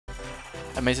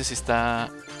A mí sí está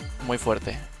muy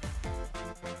fuerte.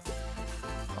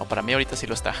 O para mí ahorita sí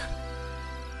lo está.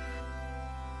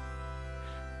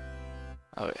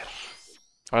 A ver.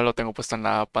 Ahora lo tengo puesto en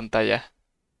la pantalla.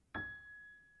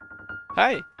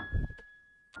 ¡Hi!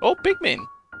 ¡Oh, Pikmin!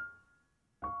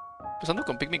 ¿Empezando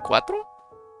con Pikmin 4?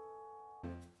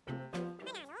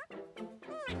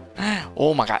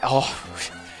 ¡Oh, my God! ¡Oh!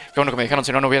 Qué bueno que me dijeron,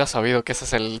 si no, no hubiera sabido que ese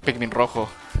es el Pikmin rojo.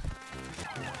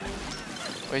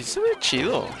 Oye, se ve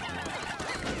chido.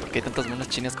 ¿Por qué hay tantas monas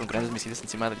chinas con grandes misiles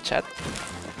encima del chat?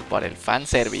 Por el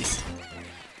fanservice.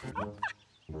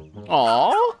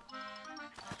 ¡Oh!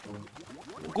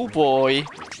 Good boy.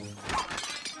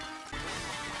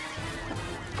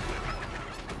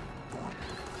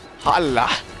 ¡Hala!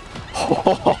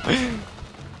 Oh.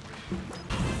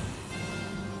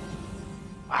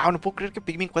 Wow, no puedo creer que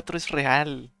Pikmin 4 es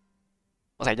real.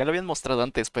 O sea, ya lo habían mostrado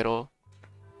antes, pero...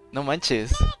 No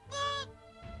manches.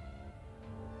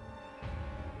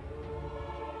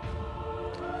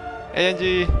 Hey,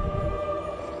 Angie.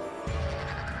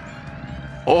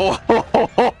 Oh.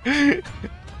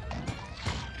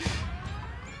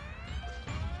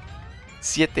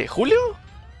 ¿7 julio?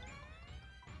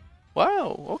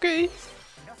 Wow, ok.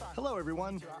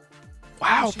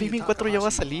 Wow, Pikmin 4 ya va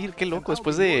a salir, qué loco,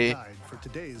 después de...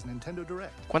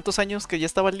 ¿Cuántos años que ya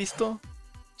estaba listo?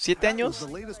 ¿7 años?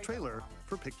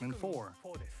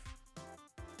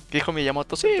 ¿Qué dijo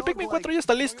Miyamoto? Sí, Pikmin 4 ya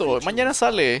está listo, mañana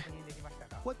sale.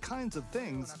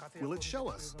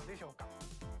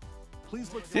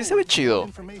 Sí, se ve chido,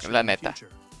 la neta.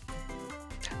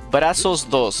 Brazos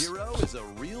 2.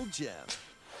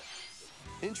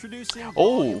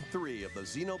 Oh.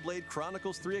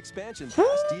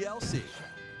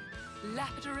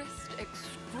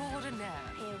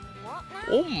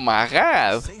 Oh my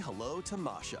God. Say hello to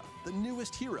Masha, the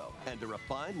newest hero and a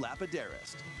refined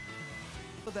lapidarist.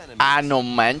 Ah, no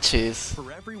manches.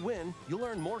 For every win, you'll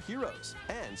earn more heroes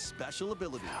and special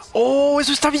abilities. Oh,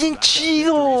 eso está bien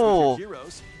chido.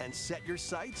 And set your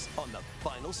sights on the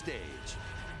final stage.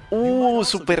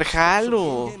 Super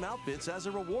jalo.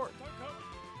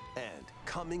 And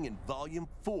coming in volume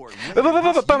 4. Is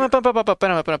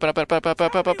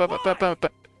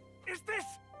this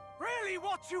really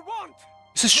what you want?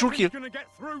 Ese es Shulky. Gonna get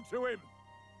through to him.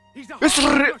 He's a Es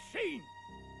re... machine.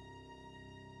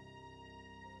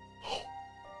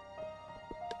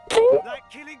 Like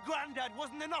killing Granddad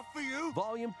wasn't enough for you?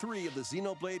 Volume 3 of the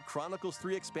Xenoblade Chronicles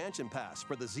 3 expansion pass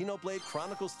for the Xenoblade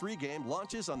Chronicles 3 game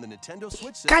launches on the Nintendo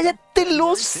Switch system. ¡Cállate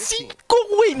los 5,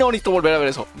 güey! No, necesito volver a ver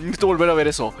eso. Necesito volver a ver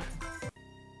eso.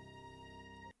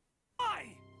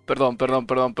 Perdón,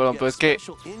 pero es que...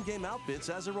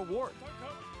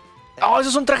 Oh,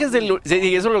 esos son trajes de...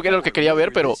 Sí, eso es lo que quería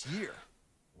ver, pero...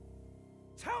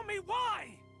 Tell me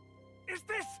why. Is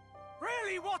this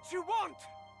really what you want?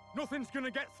 Nothing's gonna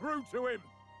get through to him.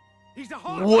 He's a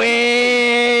hard...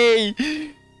 ¡Güey!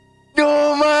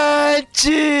 ¡No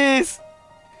manches!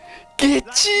 ¡Qué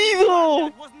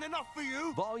chido!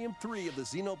 Volume 3 of the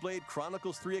Xenoblade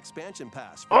Chronicles 3 expansion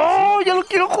pass. ¡Oh, ya lo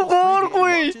quiero jugar,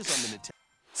 güey!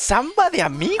 ¿Samba de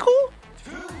amigo?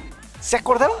 ¿Se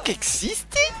acordaron que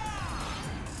existe?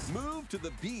 Move to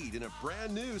the beat in a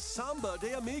brand new Samba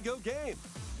de Amigo game.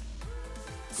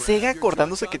 Sega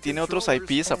acordándose que tiene otros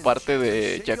IPs aparte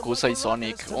de Yakuza y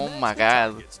Sonic. Oh my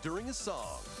God.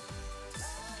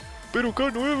 Pero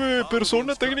K9,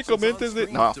 Persona técnicamente es de...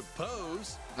 No.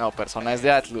 No, Persona es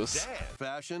de Atlus.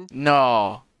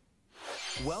 No.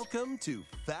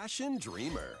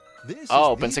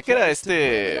 Oh, pensé que era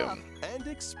este...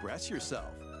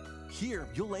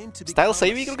 Style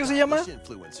Savvy creo que se llama.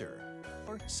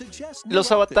 Los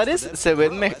avatares se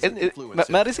ven... me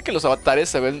parece que los avatares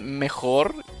se ven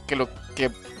mejor que lo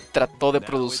que trató de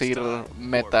producir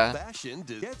Meta.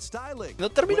 No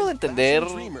termino de entender...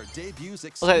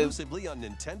 O sea,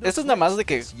 ¿esto es nada más de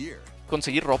que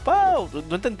conseguir ropa?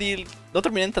 No entendí... No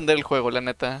terminé de entender el juego, la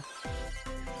neta.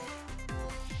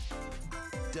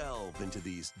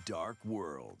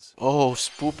 Oh,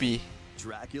 Spoopy.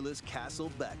 Dracula's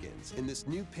castle beckons in this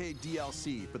new paid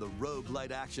DLC for the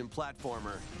roguelite action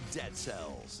platformer Dead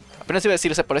Cells. Apenas iba a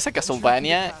decir, se parece a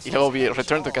Castlevania y luego vi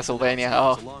Return to Castlevania.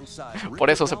 Oh,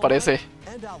 por eso se parece.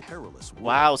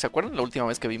 Wow, ¿se acuerdan la última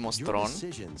vez que vimos Tron?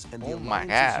 Oh my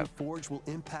God.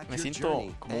 Me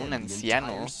siento como un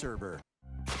anciano.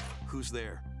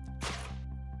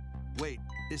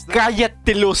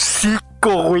 ¡Cállate el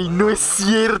hocico, güey! ¡No es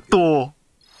cierto!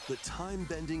 The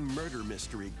time-bending murder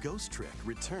mystery Ghost Trick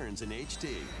returns in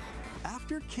HD.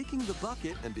 After kicking the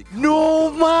bucket and becoming ¡No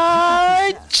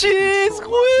manches,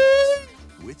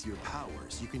 güey! With your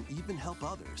powers, you can even help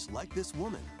others like this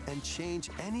woman and change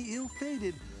any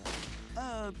ill-fated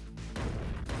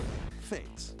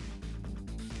Fates.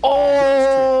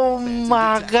 Oh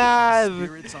my god.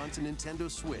 Spirits onto Nintendo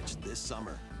Switch this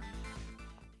summer.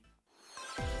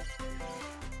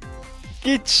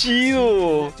 ¡Qué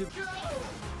chido!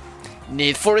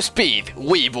 Need for Speed,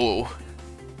 Weibo.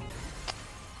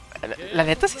 La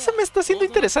neta sí se me está haciendo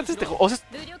interesante este juego.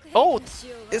 Oh,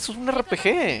 eso es un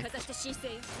RPG.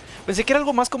 Pensé que era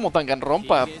algo más como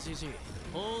Danganronpa.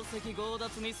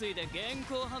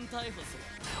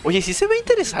 Oye, sí se ve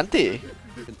interesante.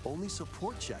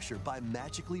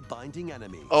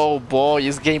 Oh boy,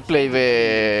 es gameplay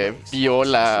de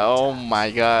Viola. Oh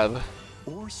my god.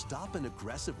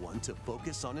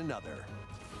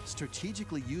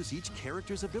 Strategically use each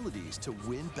character's abilities to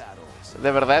win battles.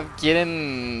 De verdad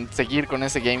quieren seguir con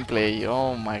ese gameplay.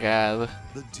 Oh my god.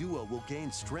 The duo will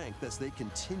gain strength as they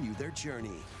continue their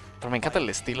journey. Pero me encanta el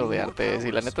estilo de arte,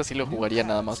 y la neta sí lo jugaría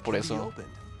nada más por eso.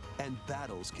 And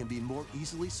battles can be more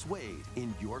easily swayed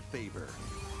in your favor.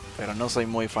 Pero no soy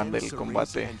muy fan del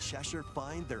combate. And Cheshire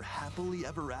find their happily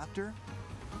ever after?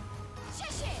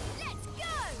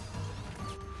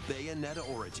 Bayonetta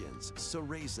Origins,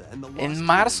 Cereza and the Lost ¿En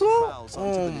marzo?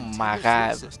 Oh my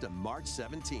god. March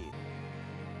 17.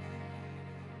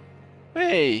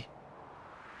 Hey.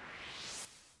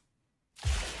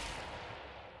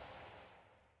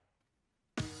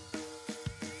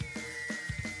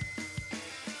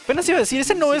 Apenas iba a decir,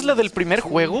 ¿ese no es la del primer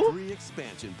juego?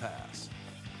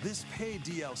 This paid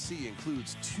DLC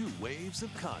includes 2 waves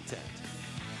of content.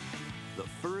 The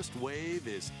first wave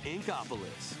is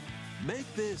Inkopolis. Make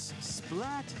this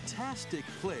splat-tastic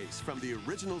place from the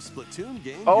original Splatoon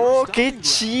game. ¡Oh, qué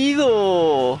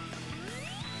chido!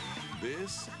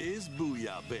 This is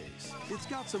Booyah Base. It's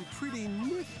got some pretty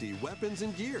nifty weapons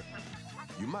and gear.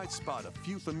 You might spot a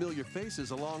few familiar faces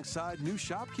alongside new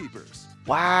shopkeepers.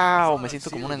 ¡Wow! Me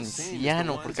siento como un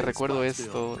anciano porque recuerdo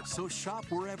esto. So shop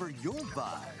wherever your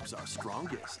vibes are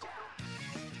strongest.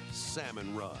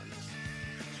 Salmon Run.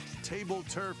 Table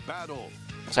Turf Battle.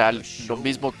 O sea, lo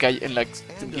mismo que hay en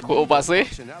el juego base,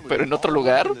 pero en otro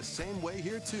lugar.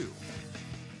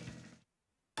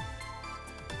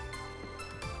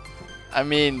 I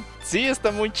mean, sí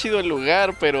está muy chido el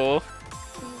lugar, pero...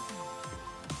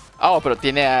 Oh, pero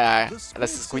tiene a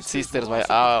las Squid Sisters, vaya.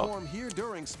 Oh.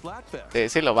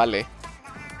 Sí lo vale.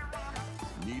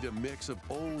 Need a mix of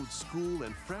old school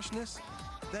and freshness?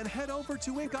 Then head over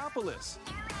to Inkopolis.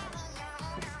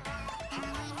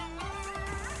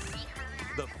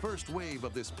 The first wave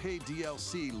of this paid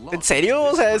DLC. ¿En serio?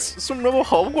 O sea, ¿es un nuevo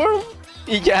Homeworld?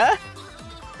 ¿Y ya?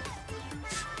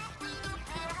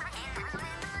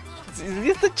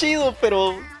 Sí está chido,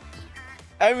 pero...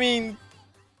 I mean...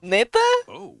 ¿Neta?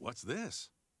 Oh, what's this?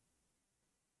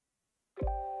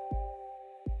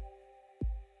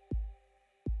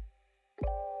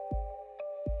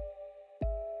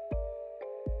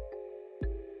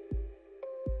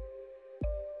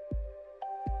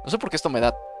 No sé por qué esto me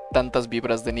da tantas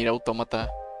vibras de Nier Automata.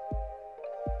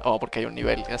 Oh, porque hay un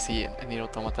nivel así en Nier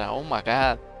Automata. Oh my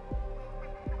god.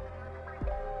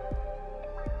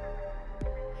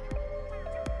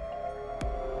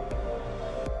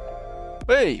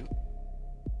 Hey.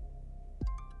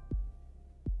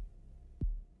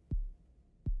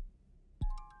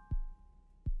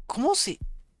 ¿Cómo si?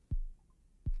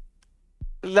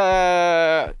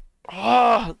 La...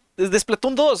 ¡Ah! Desde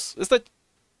Splatoon 2. Está...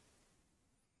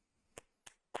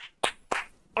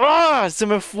 ¡Ah! Se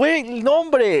me fue el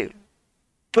nombre.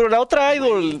 Pero la otra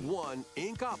idol...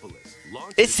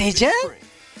 ¿Es ella?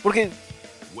 Porque...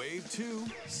 Wave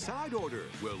 2 Side Order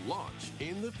will launch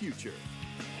in the future.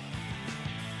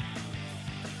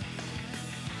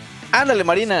 Ándale,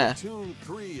 Marina.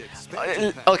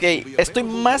 Ok, estoy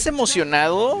más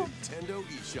emocionado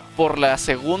por la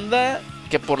segunda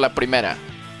que por la primera.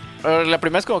 La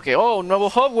primera es como que, oh, un nuevo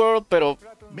Hub World, pero...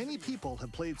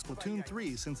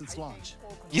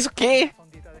 ¿Y eso qué?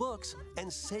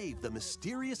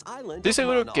 Estoy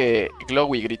seguro que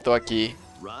Glowy gritó aquí.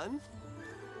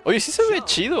 Oye, sí se ve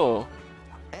chido.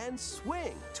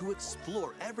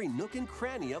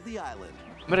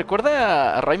 Me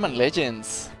recuerda a Rayman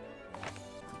Legends.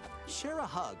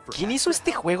 ¿Quién hizo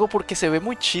este juego? Porque se ve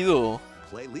muy chido.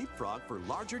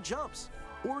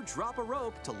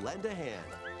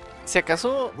 Si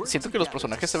acaso, siento que los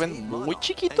personajes se ven muy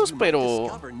chiquitos,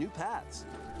 pero...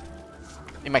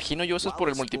 Imagino yo eso es por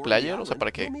el multiplayer, o sea,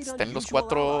 para que estén los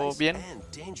 4 bien.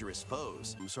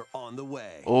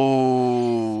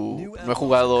 No he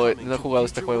jugado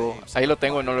este juego. Ahí lo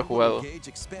tengo y no lo he jugado.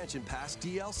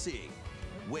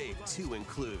 Wave 2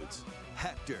 includes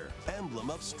Hector, Emblem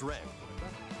of Strength.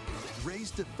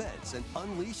 Raise defense and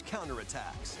unleash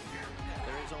counterattacks.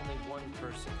 There is only one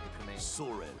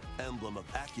Soren, emblem of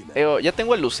acumen. Digo, ya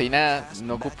tengo a Lucina,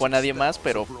 no ocupo a nadie más,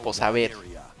 pero pues a ver.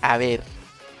 A ver.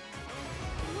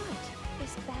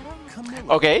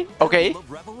 Ok, ok. Emblem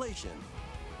of revelation.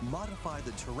 Modify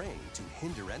the terrain to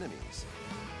hinder enemies.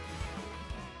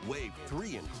 Wave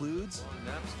 3 includes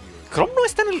Chrome no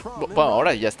está en el... Bueno,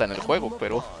 ahora ya está en el juego,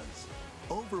 pero...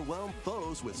 overwhelm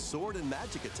foes with sword and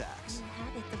magic attacks.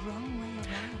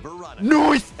 Veronica.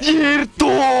 ¡No es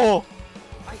cierto!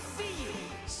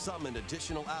 Summon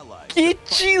additional allies. ¡Qué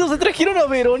chido! ¿Se trajeron a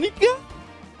Verónica?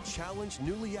 Challenge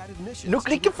newly added missions. No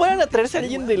creí que fueran a traerse a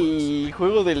alguien del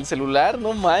juego del celular,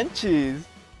 no manches.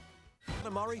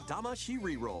 Katamari Damashi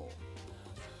reroll.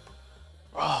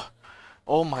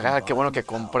 Oh my god, qué bueno que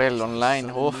compré el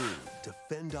online. Uf, To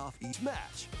fend off each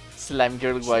match. Slime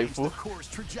Girl Waifu.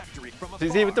 Sí,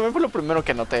 sí, también fue lo primero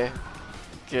que noté.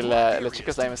 Que la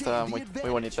chica Slime estaba muy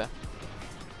bonita.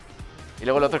 Y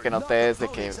luego lo otro que noté es de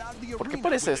que... ¿Por qué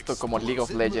parece esto como League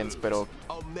of Legends, pero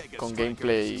con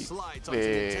gameplay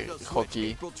de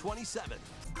hockey?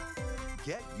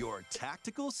 Get your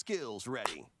tactical skills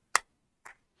ready.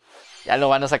 Ya lo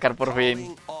van a sacar por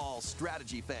fin. All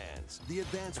strategy fans. The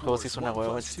Advance El juego sí Wars es una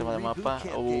hueva, el 1+2 sistema de reboot mapa.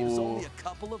 campaign is only a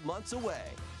couple of months away.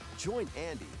 Join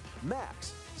Andy,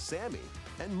 Max, Sammy,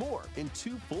 and more in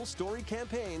 2 full story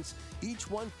campaigns, each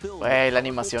one filled Güey, with la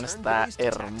animación powerful está turn-based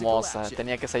tactical hermosa. action.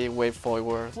 Tenía que salir Wave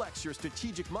Forward. Flex your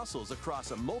strategic muscles across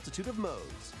a multitude of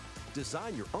modes.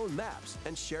 Design your own maps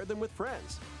and share them with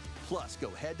friends. Plus,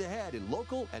 go head-to-head in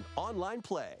local and online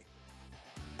play.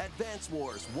 Advance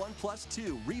Wars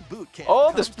 1+2 Reboot Camp.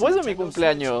 Oh, comes después to de mi Nintendo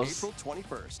cumpleaños. Switch April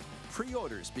 21st.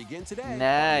 Pre-orders begin today on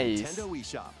Nice. Nintendo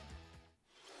eShop.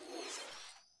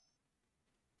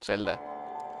 Zelda.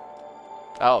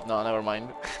 Oh, no, never mind.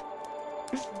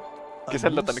 ¿Qué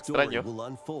Zelda tan extraño? Will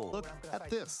unfold. Look at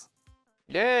this.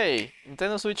 Yay,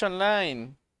 Nintendo Switch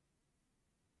Online.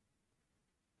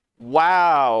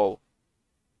 Wow.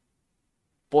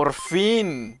 Por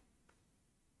fin.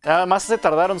 Además se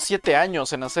tardaron 7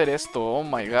 años en hacer esto. Oh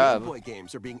my Game god. Boy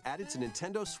games are being added to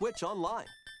Nintendo Switch Online.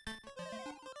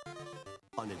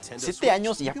 On Nintendo 7 Switch,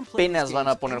 años y you can play these apenas van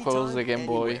a games poner juegos de anytime, Game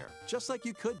Boy. anywhere, just like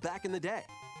you could back in the day.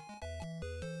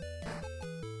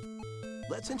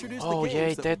 Let's introduce Oh, the yay,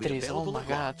 games that will be Tetris. Oh available my at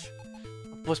god. launch.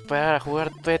 No puedo esperar a jugar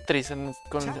Tetris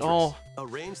con... Tetris. Oh,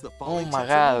 Arrange the following my Tetris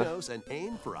god. dominoes and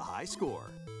aim for a high score.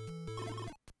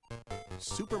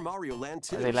 Super Mario Land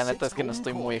 2. sí, la neta es 6 que no golden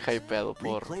estoy muy coins. hypeado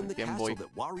por Reclaim the Game castle Boy. that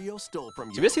Wario stole from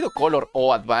Si you. hubiera sido Color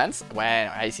o Advance,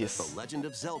 bueno, ahí sí es... The Legend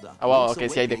of Zelda. Ah, wow, Link's ok,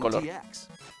 sí hay de Awakening color. DX.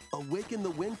 Awaken the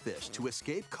Windfish to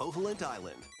escape Koholint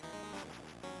Island.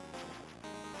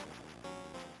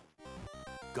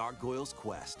 Gargoyle's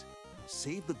Quest.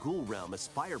 Save the Ghoul Realm as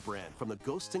Firebrand from the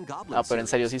Ghosts and Goblins. No, pero en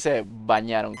serio, sí se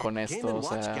bañaron con Game esto, and o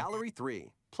Watch sea... Gallery 3.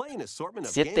 Play an assortment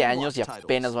of 7 Game and años y Watch titles.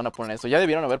 apenas van a poner esto. Ya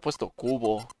debieron haber puesto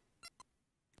Cubo.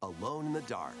 Alone in the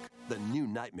Dark, The New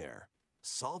Nightmare.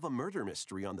 Solve a murder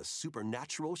mystery on the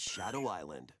supernatural Shadow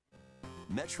Island.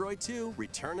 Metroid 2,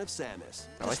 Return of Samus.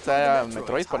 Ahí Destroy the está Metroids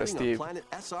Metroid para hiding on Steve. Planet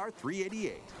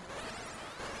SR-388.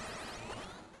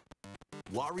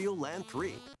 Wario Land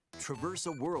 3. Traverse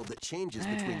a world that changes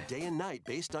between day and night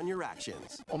based on your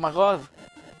actions. Oh my god.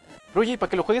 Oye, para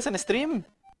que lo juegues en stream.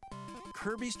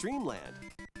 Kirby's Dream Land.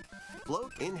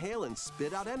 Float, inhale, and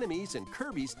spit out enemies in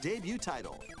Kirby's debut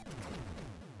title.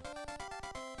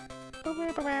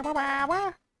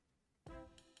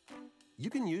 You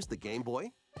can use the Game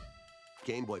Boy,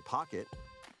 Game Boy Pocket,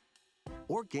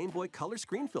 or Game Boy Color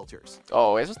screen filters.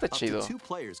 Oh, eso está Up to chido. 2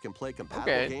 players can play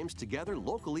compatible Okay. games together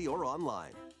locally or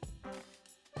online.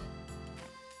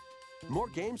 More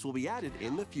games will be added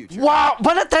in the future. ¡Wow!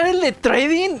 ¿Van a traer el de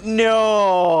trading?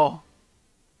 ¡No!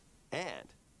 And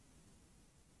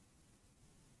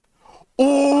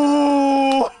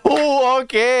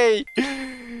Ok.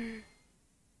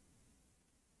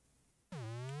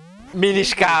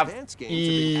 Minish Cap. advanced games are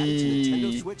being added to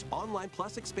Nintendo Y... Switch Online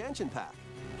Plus expansion pack.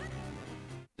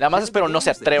 Nada más Here are espero the no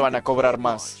se games that you atrevan can a cobrar play at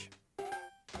más. launch.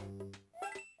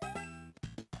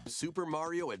 Super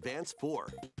Mario Advance 4,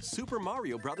 Super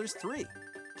Mario Bros. 3.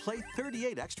 Play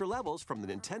 38 extra levels from the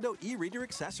Nintendo e-reader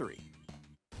accessory.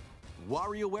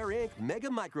 WarioWare Inc.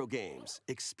 Mega Micro Games.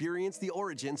 Experience the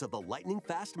origins of the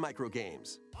lightning-fast micro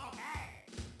games.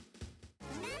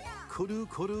 Kuru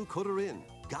Kuru Kururin.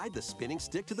 Guide the spinning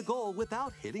stick to the goal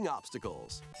without hitting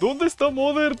obstacles. ¿Dónde está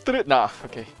Mother 3? Nah,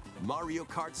 ok. Mario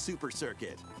Kart Super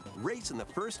Circuit. Race in the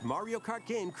first Mario Kart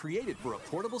game created for a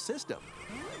portable system.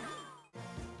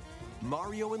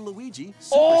 Mario and Luigi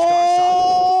Superstar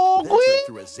Oh, Saga. Venture güey.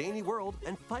 through a zany world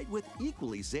and fight with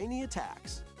equally zany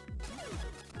attacks.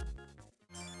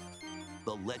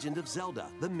 The Legend of Zelda,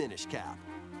 The Minish Cap.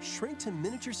 shrink to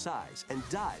miniature size and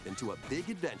dive into a big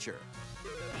adventure.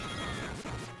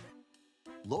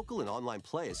 Local and online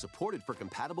play is supported for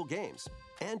compatible games,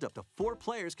 and up to 4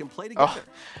 players can play together.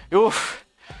 Uf.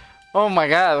 Oh my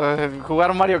god,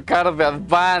 jugar Mario Kart de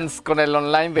Advance con el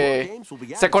online de...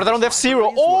 ¿Se acordaron de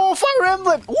F-Zero? ¡Oh, Fire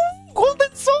Emblem!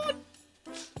 ¡Golden Sun!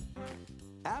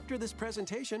 After this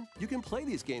presentation, you can play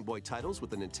these Game Boy titles with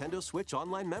the Nintendo Switch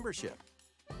Online membership.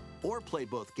 Or play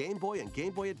both Game Boy and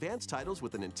Game Boy Advance titles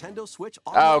with the Nintendo Switch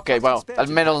Online. Ah, ok, bueno, al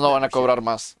menos no van a cobrar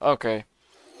más. Ok.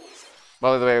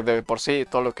 Bueno, de por sí,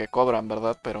 todo lo que cobran,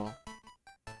 ¿verdad? Pero...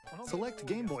 Select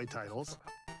Game Boy titles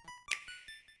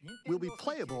will be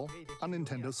playable on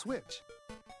Nintendo Switch.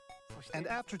 And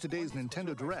after today's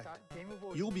Nintendo Direct,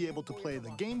 you'll be able to play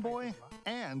the Game Boy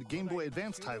and Game Boy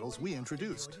Advance titles we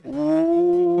introduced. Please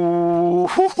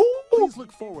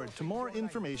look forward to more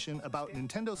information about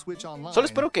Nintendo Switch Online. Solo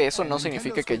espero que eso no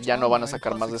signifique que ya no van a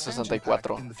sacar más de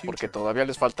 64, porque todavía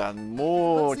les faltan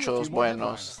muchos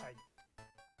buenos.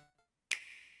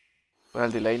 Con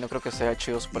el delay no creo que sea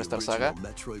chido Superstar Saga.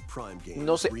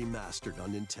 No sé.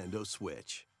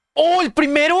 ¡Oh, el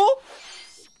primero!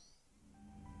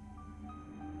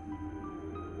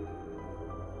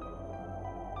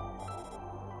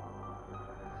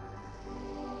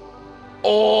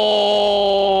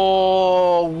 ¡Oh,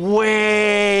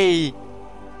 güey!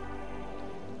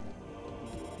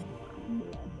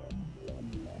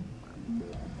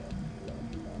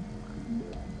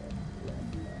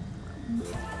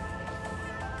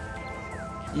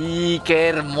 ¡Y qué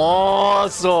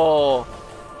hermoso!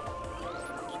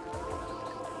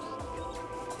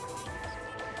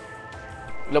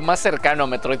 Lo más cercano a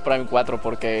Metroid Prime 4,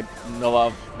 porque no va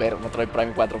a haber Metroid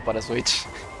Prime 4 para Switch.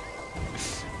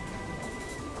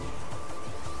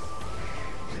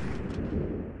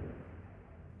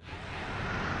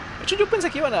 De hecho, yo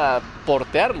pensé que iban a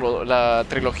portearlo, la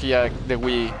trilogía de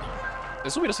Wii.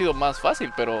 Eso hubiera sido más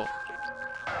fácil, pero...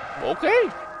 Ok.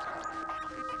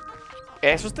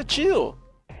 Eso está chido.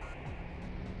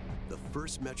 The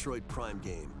first Metroid Prime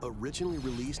game, originally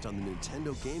released on the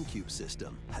Nintendo GameCube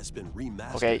system, has been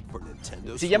remastered for Nintendo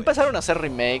Switch. Si ya empezaron a hacer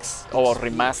remakes o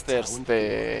remasters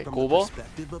de Cubo,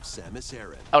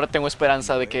 ahora tengo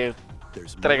esperanza de que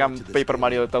traigan Paper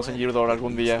Mario de Thousand Year Door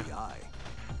algún día.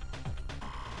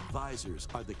 Visors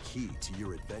are the key to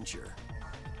your adventure.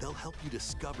 They'll help you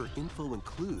discover info and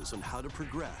clues on how to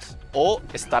progress. O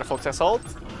Star Fox Assault.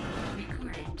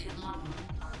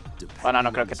 Bueno,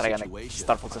 no creo que traigan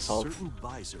Star Fox Assault.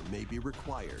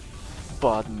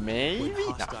 But maybe...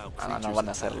 No van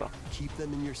a hacerlo.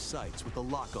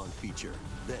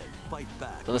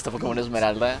 ¿Dónde está Pokémon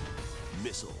Esmeralda?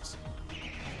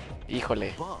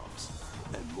 Híjole.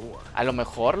 A lo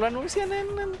mejor lo anuncian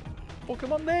en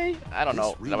Pokémon Day. I don't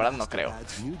know. La verdad no creo.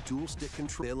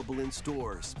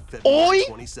 ¿Hoy?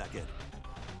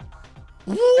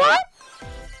 ¿What?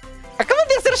 ¿Acaban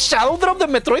de hacer Shadow Drop de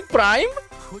Metroid Prime?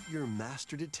 Put your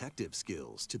master detective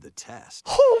skills to the test.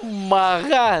 Oh my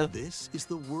god. This is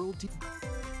the world.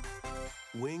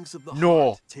 Wings of the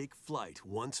No. Heart take flight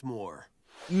once more.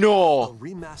 No. A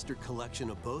remastered collection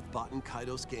of both Baten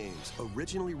Kaitos games,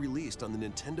 originally released on the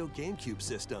Nintendo GameCube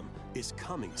system, is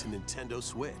coming to Nintendo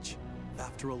Switch.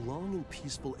 After a long and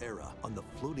peaceful era on the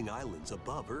floating islands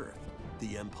above Earth,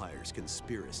 the Empire's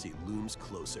conspiracy looms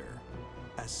closer.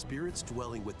 As spirits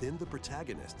dwelling within the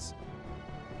protagonists,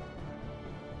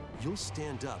 you'll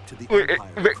stand up to the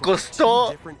Empire Me costó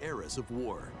different eras of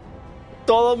war.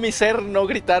 Todo mi ser no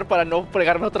gritar para no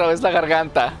fregarme otra vez la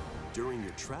garganta. During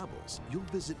your travels, you'll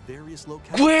visit various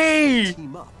locales Güey. and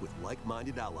team up with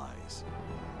like-minded allies.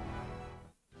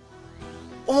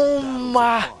 Oh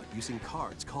my. Using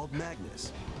cards called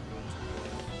Magnus.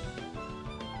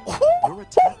 Your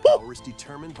attack power is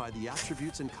determined by the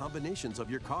attributes and combinations of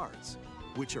your cards,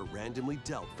 which are randomly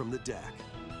dealt from the deck.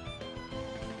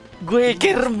 Güey,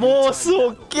 qué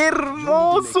hermoso, qué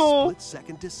hermoso.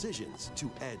 Split-second decisions to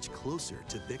edge closer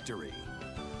to victory.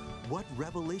 What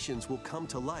revelations will come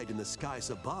to light in the skies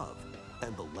above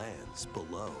and the lands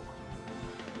below?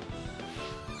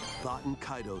 Baten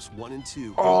Kaitos 1 and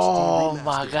 2 Oh HD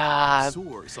my Remastered god.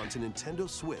 soars onto Nintendo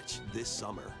Switch this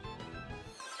summer.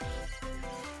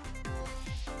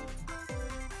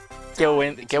 Qué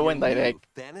buen direct.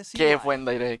 Qué buen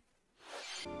direct.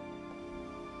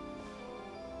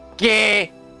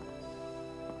 ¿Qué?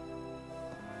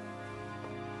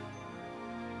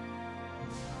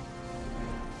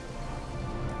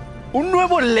 ¿Un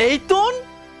nuevo Layton?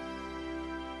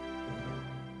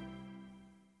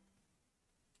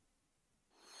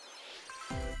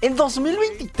 ¿En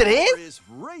 2023?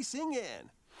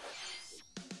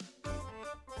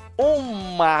 Oh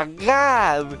my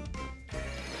god.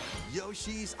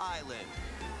 Yoshi's Island.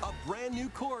 A brand new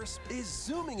course is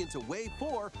zooming into Wave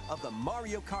 4 of the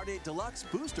Mario Kart 8 Deluxe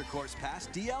Booster Course Pass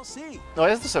DLC. No,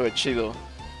 esto se ve chido.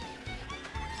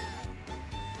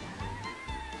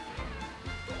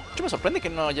 Yo me sorprende que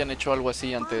no hayan hecho algo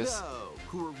así antes. Birdo,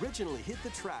 who originally hit the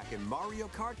track in Mario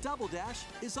Kart Double Dash,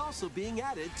 is also being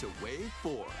added to Wave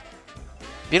 4.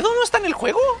 ¿Birdo no está en el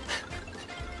juego?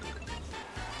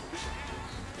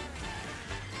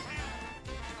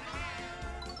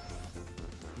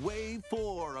 Wave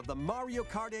 4 of the Mario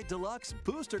Kart 8 Deluxe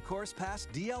Booster Course Pass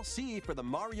DLC for the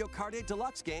Mario Kart 8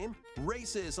 Deluxe game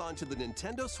races onto the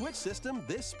Nintendo Switch system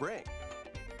this spring.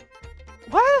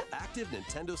 What? Active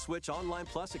Nintendo Switch Online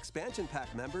Plus expansion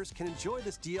pack members can enjoy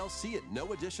this DLC at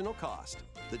no additional cost.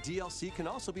 The DLC can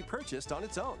also be purchased on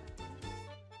its own.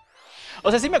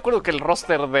 O sea, sí me acuerdo que el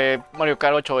roster de Mario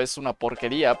Kart 8 es una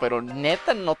porquería, pero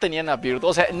neta no tenían a Birdo.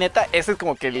 O sea, neta, ese es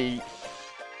como que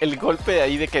el golpe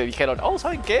ahí de que dijeron, oh,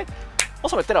 ¿saben qué?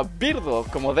 Vamos a meter a Birdo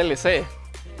como DLC.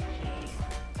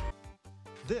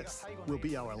 This will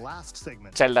be our last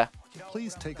segment. Zelda.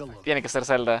 Please take a look. Tiene que ser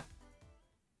Zelda.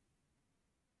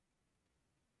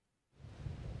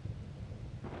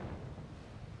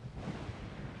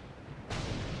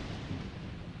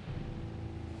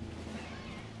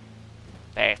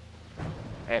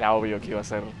 Era obvio que iba a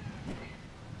ser.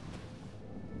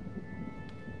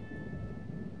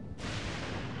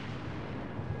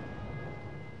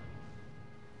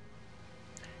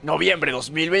 Noviembre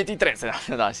 2023.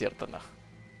 No, es cierto, no.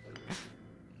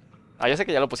 Ah, yo sé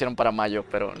que ya lo pusieron para mayo,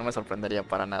 pero no me sorprendería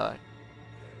para nada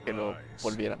que lo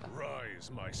volvieran a.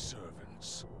 Rise, my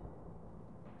servants.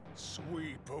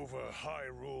 Sweep over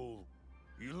Hyrule.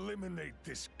 Eliminate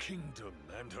this kingdom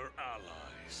and her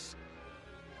allies.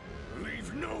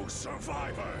 Leave no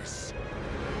survivors.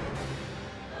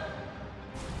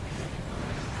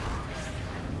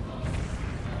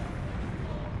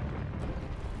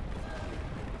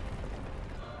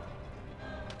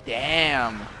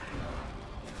 Damn.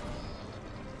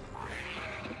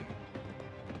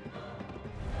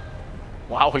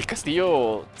 Wow, el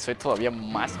castillo se ve todavía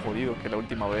más jodido que la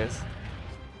última vez.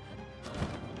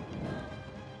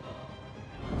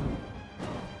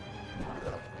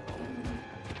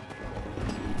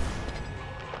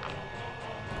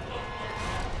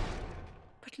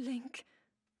 But Link,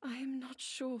 I am not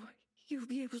sure you'll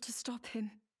be able to stop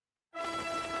him.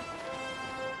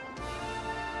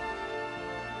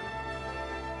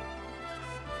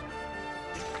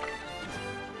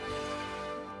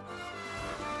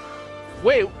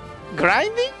 Güey,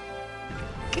 ¿grinding?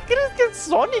 ¿Qué crees que es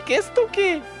Sonic? ¿Esto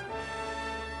qué?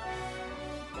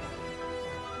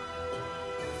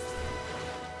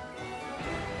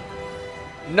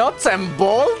 ¿Nuts and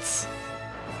bolts?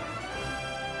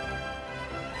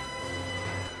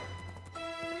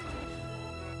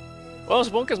 Bueno,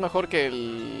 supongo que es mejor que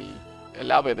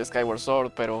el ave de Skyward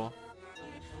Sword, pero...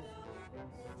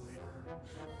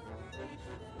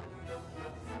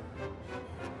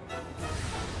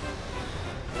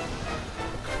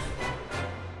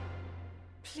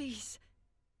 Please,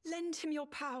 lend him your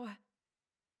power.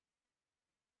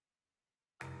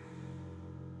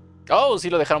 Oh, sí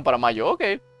lo dejaron para mayo, ok.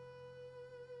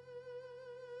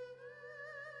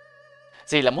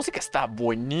 Sí, la música está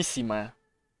buenísima.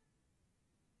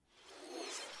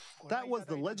 That was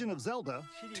The Legend of Zelda: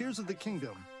 Tears of the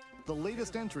Kingdom, the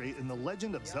latest entry in the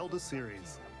Legend of Zelda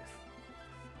series.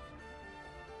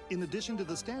 In addition to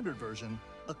the standard version,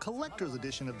 a collector's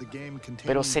edition of the game containing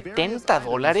Pero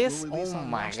various $70, items will release oh on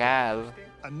my launch day. god.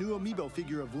 A new amiibo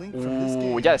figure of Link from this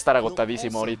game Ya de estar will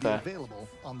agotadísimo also ahorita. be available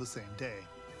on the same day.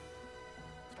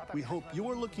 We hope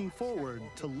you're looking forward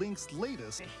to Link's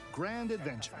latest grand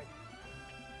adventure.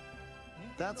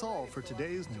 That's all for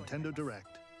today's Nintendo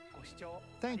Direct.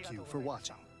 Thank you for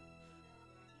watching.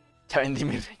 Ya vendí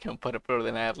mi riñón para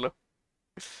preordenarlo.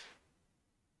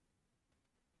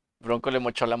 Bronco le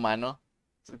mochó la mano.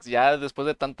 Ya después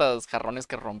de tantos jarrones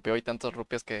que rompió y tantas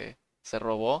rupias que se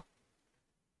robó.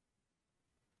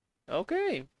 Ok.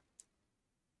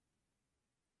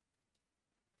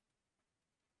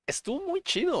 Estuvo muy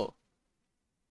chido.